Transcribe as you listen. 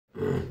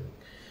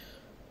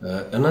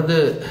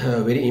Another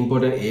very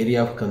important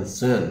area of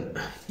concern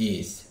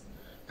is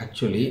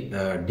actually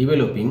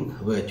developing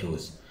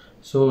virtues.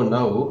 So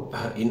now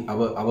in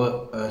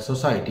our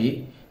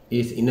society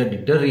is in a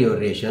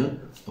deterioration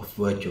of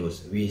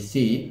virtues. We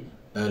see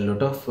a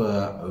lot of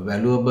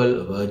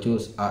valuable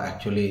virtues are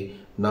actually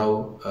now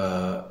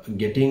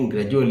getting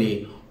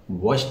gradually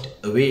washed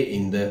away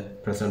in the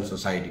present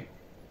society.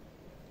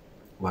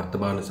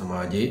 වර්තමාන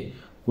සමාජයේ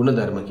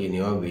ගුණධර්ම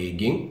කියනවා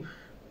වේගින්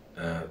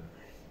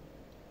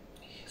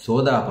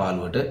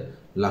සෝදාපාලුවට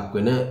ලක්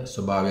වෙන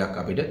ස්වභාවයක්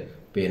අපිට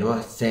පේනවා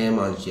සෑම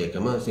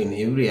අංශයකම. So in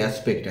every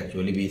aspect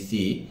actually we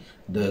see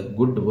the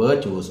good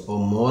virtues or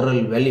moral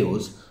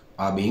values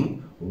are being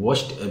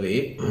washed away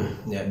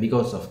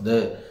because of the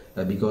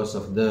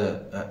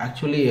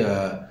actually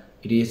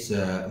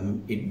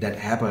that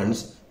happens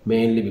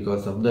mainly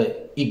because of the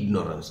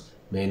ignorance.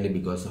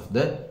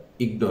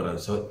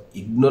 So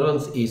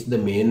ignorance is the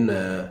main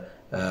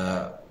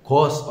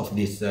cause of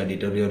this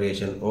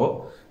deterioration or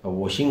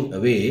washing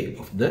away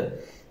of the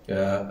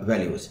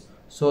values.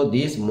 So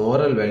these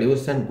moral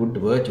values and good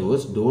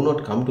virtues do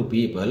not come to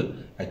people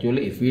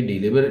actually if we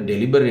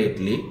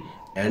deliberately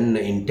and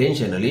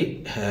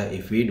intentionally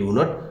if we do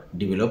not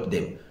develop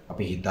them.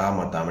 අපි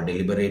හිතාමතාම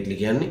deliberately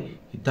කියන්නේ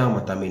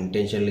හිතාමතාම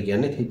intentionally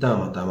කියන්නේ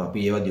හිතාමතාම අපි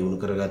ඒවා දියුණු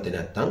කරගත්තේ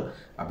නැත්නම්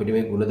අපිට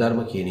මේ ගුණධර්ම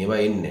කියන ඒවා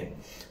එන්නේ.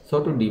 So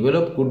to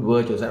develop good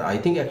virtues, I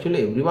think actually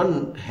everyone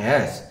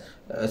has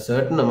a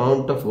certain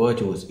amount of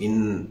virtues in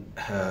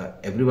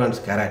everyone's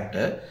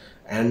character,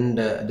 and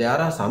there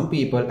are some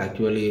people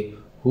actually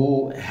who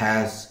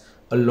has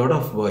a lot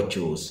of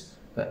virtues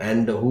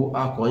and who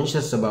are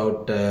conscious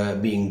about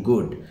being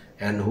good,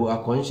 and who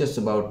are conscious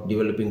about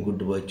developing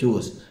good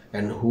virtues,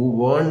 and who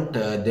want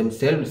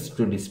themselves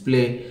to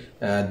display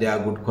their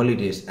good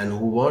qualities, and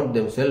who want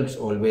themselves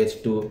always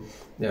to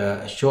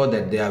show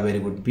that they are very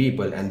good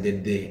people and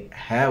that they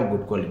have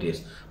good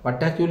qualities.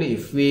 But actually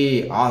if we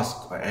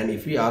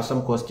ask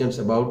some questions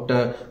about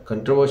a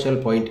controversial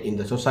point in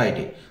the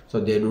society, so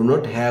they do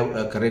not have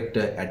a correct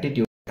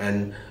attitude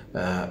and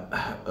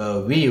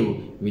a view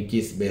which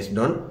is based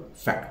on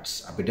facts.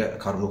 අපිට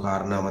කරුණු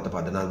කාරණා මත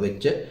පදනම්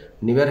වෙච්ච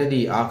නිවැරදි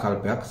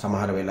ආකල්පයක්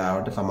සමහර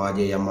වෙලාවට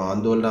සමාජයේ යම්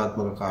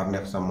ආందోලනාත්මක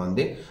කාරණයක්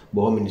සම්බන්ධයෙන්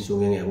බොහෝ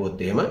මිනිසුන්ගෙන්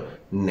ඇහුවොත් එහෙම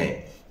නැහැ.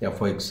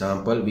 For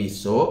example, we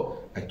saw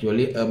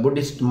actually a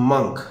Buddhist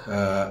monk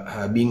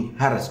being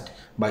harassed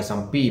by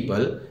some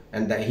people,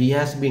 and that he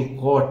has been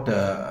caught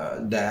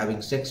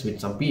having sex with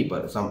some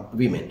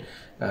women.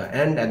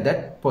 And at that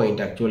point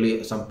actually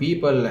some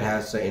people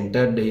has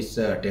entered his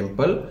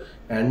temple,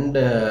 and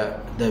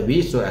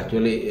we saw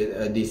actually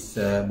this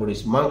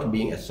Buddhist monk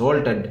being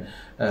assaulted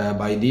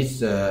by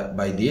these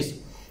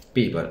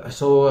people.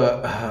 So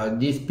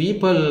these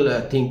people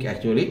think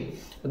actually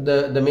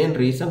the main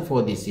reason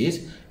for this is,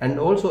 and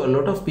also a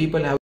lot of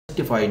people have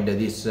justified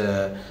this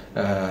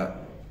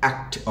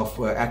act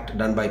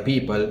done by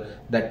people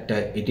that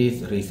it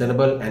is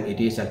reasonable and it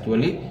is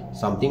actually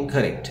something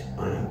correct.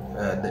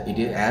 It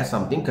is as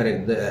something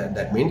correct.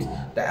 That means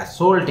the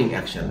assaulting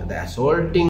action,